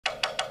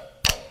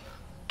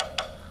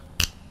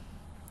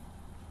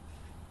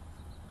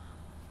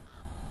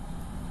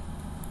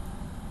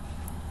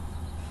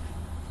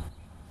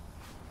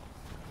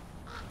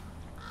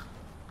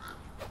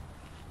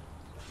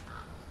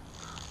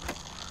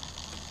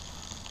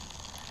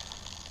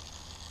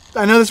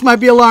I know this might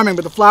be alarming,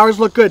 but the flowers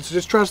look good, so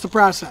just trust the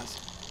process.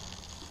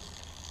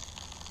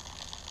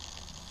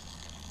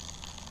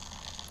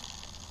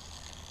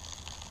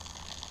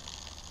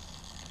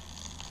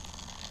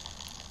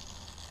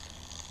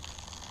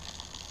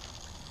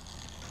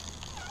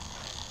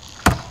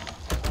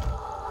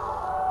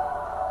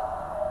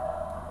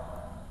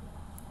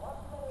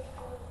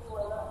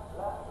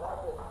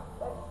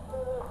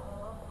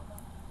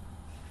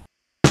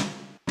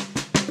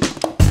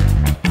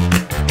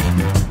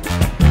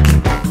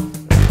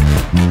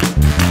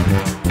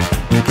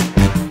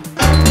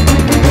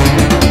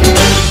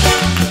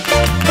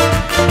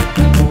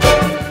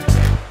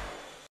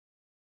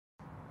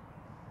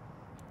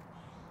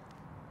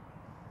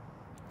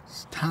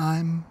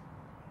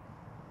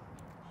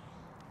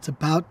 It's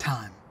about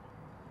time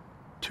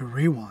to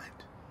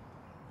rewind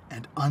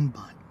and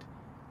unbind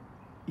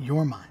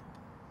your mind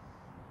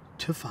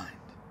to find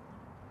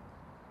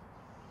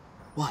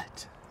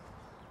what?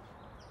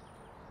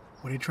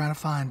 What are you trying to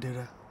find,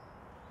 Duda?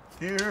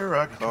 Here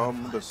I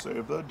come to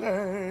save the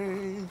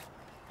day,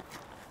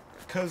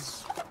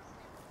 'cause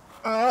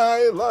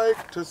I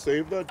like to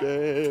save the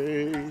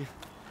day.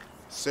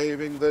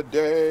 Saving the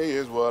day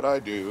is what I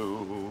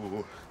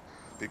do,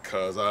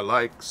 because I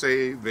like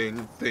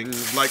saving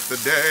things like the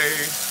day.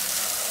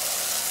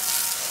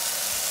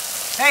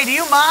 Hey, do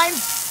you mind?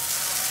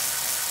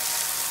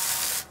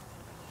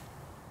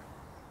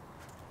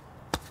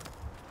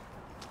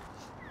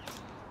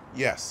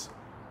 Yes.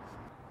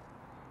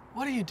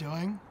 What are you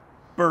doing?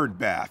 Bird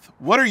bath.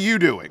 What are you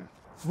doing?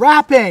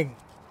 Rapping!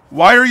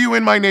 Why are you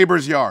in my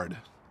neighbor's yard?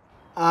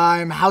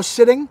 I'm house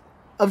sitting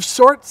of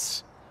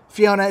sorts.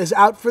 Fiona is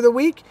out for the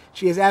week.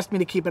 She has asked me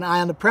to keep an eye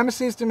on the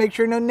premises to make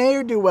sure no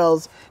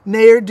ne'er-do-wells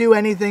ne'er-do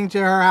anything to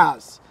her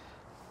house.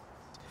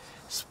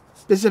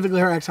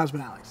 Specifically her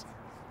ex-husband, Alex.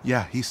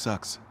 Yeah, he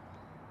sucks.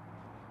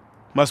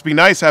 Must be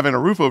nice having a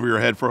roof over your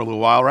head for a little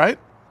while, right?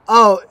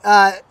 Oh,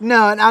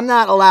 no, and I'm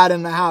not allowed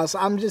in the house.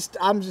 I'm just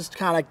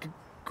kind of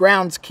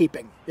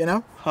groundskeeping, you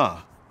know? Huh.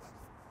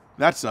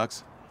 That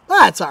sucks.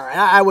 That's all right.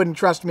 I wouldn't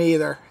trust me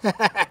either.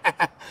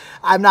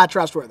 I'm not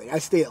trustworthy. I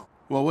steal.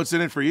 Well, what's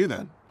in it for you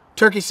then?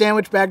 Turkey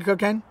sandwich, bag of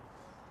cocaine.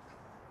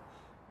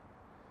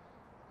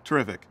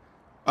 Terrific.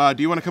 Do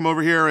you want to come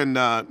over here and,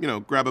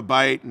 grab a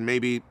bite and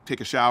maybe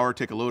take a shower,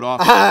 take a load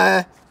off?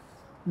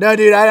 No,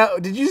 dude, I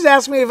don't. Did you just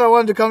ask me if I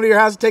wanted to come to your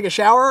house and take a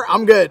shower?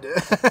 I'm good.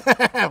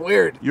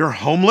 Weird. You're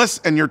homeless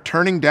and you're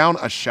turning down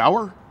a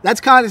shower? That's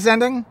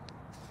condescending.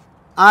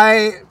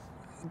 I'm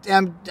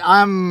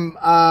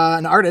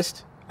an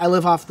artist. I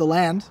live off the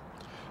land.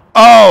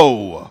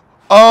 Oh,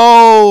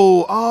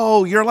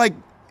 you're like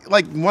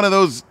one of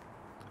those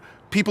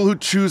people who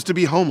choose to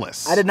be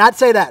homeless. I did not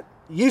say that.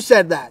 You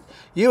said that.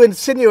 You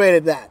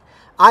insinuated that.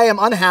 I am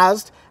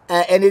unhoused,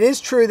 and it is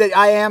true that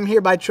I am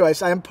here by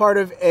choice. I am part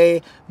of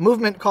a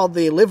movement called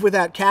the Live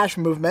Without Cash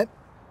movement.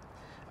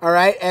 All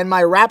right, and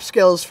my rap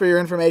skills, for your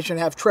information,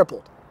 have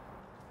tripled.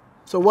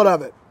 So what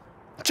of it?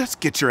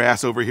 Just get your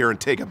ass over here and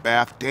take a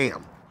bath.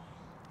 Damn.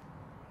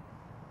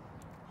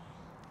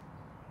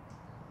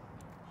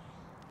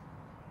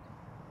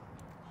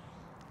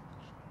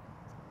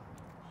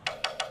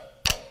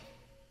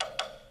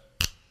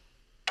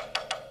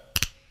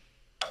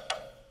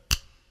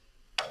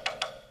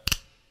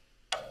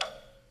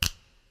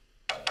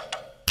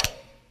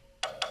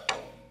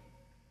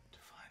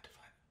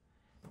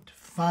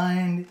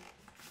 Find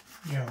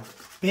your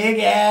big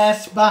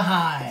ass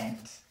behind.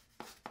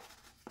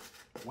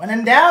 When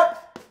in doubt,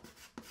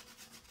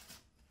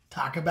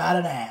 talk about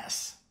an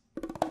ass.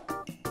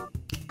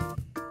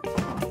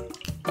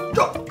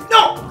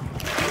 No!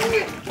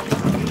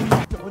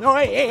 No,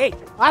 hey.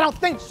 I don't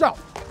think so.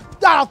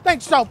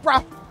 Bro.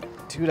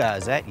 Duda,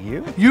 is that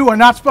you? You are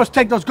not supposed to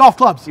take those golf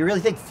clubs. You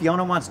really think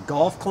Fiona wants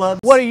golf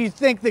clubs? What do you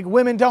think, that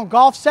women don't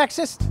golf,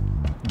 sexist?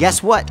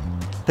 Guess what?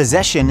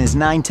 Possession is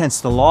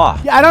 9/10 the law.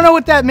 Yeah, I don't know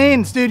what that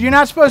means, dude. You're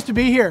not supposed to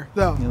be here,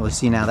 though. Well,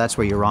 see, now that's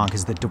where you're wrong,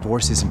 because the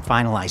divorce isn't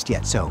finalized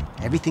yet, so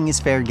everything is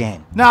fair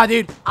game. Nah,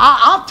 dude.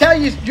 I'll tell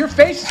you, your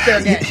face is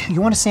fair game.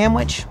 You want a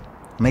sandwich?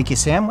 I'll make you a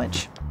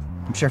sandwich.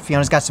 I'm sure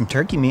Fiona's got some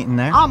turkey meat in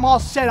there. I'm all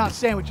set on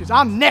sandwiches.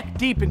 I'm neck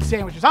deep in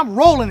sandwiches. I'm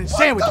rolling in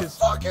sandwiches.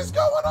 What the fuck is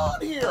going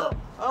on here?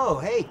 Oh,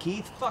 hey,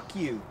 Keith, fuck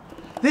you.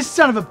 This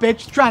son of a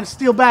bitch is trying to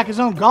steal back his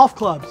own golf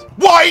clubs.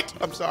 White!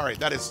 I'm sorry,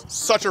 that is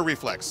such a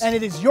reflex. And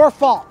it is your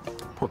fault.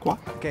 Pourquoi?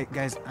 Okay,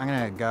 guys, I'm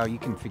gonna go. You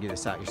can figure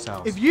this out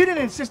yourselves. If you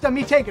didn't insist on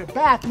me taking a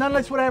bath, none of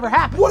this would ever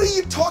happen. What are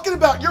you talking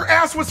about? Your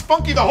ass was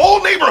funky. The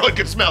whole neighborhood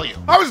could smell you.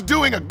 I was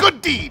doing a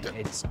good deed.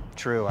 It's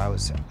true. I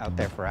was out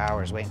there for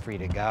hours waiting for you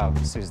to go.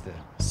 As soon as the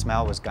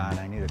smell was gone,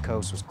 I knew the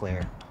coast was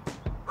clear.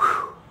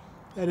 Whew.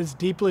 That is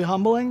deeply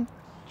humbling.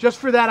 Just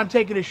for that, I'm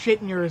taking a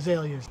shit in your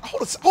azaleas.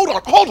 Hold the fuck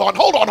on,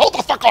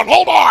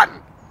 hold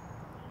on!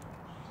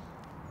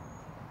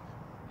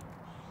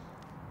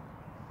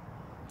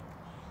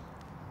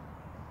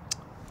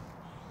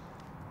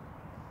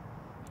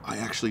 I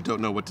actually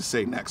don't know what to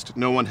say next.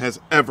 No one has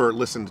ever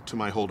listened to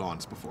my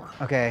hold-ons before.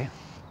 Okay.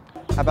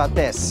 How about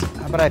this?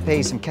 How about I pay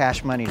you some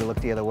cash money to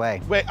look the other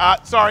way? Wait,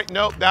 sorry,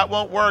 no, that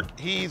won't work.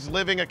 He's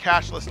living a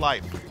cashless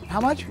life.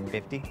 How much?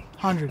 50?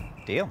 100.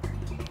 Deal.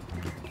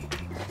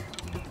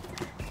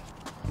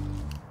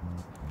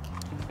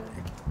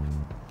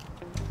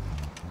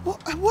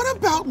 What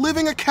about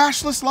living a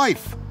cashless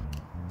life?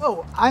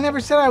 Oh, I never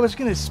said I was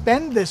going to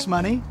spend this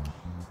money.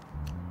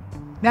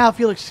 Now, if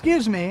you'll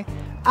excuse me,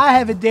 I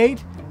have a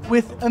date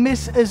with a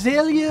Miss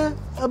Azalea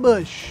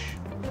Bush.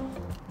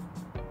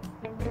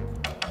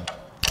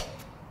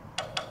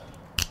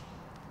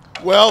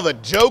 Well, the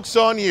joke's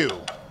on you,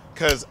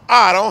 because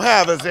I don't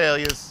have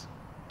azaleas.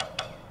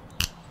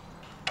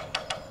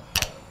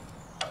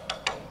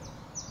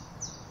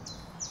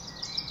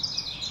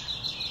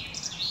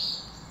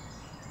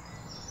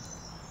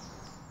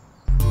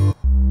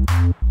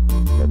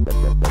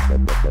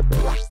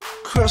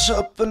 Crush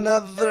up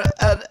another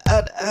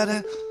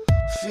ad,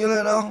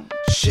 feeling all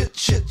shit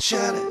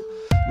chatty.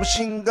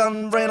 Machine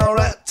gun brain all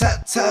rat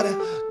tat tatty.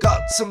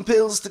 Got some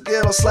pills to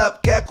get all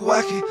slap gack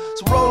wacky.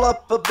 So roll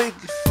up a big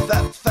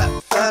fat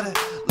fatty.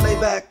 Lay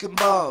back and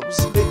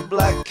bob's a big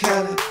black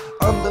caddy.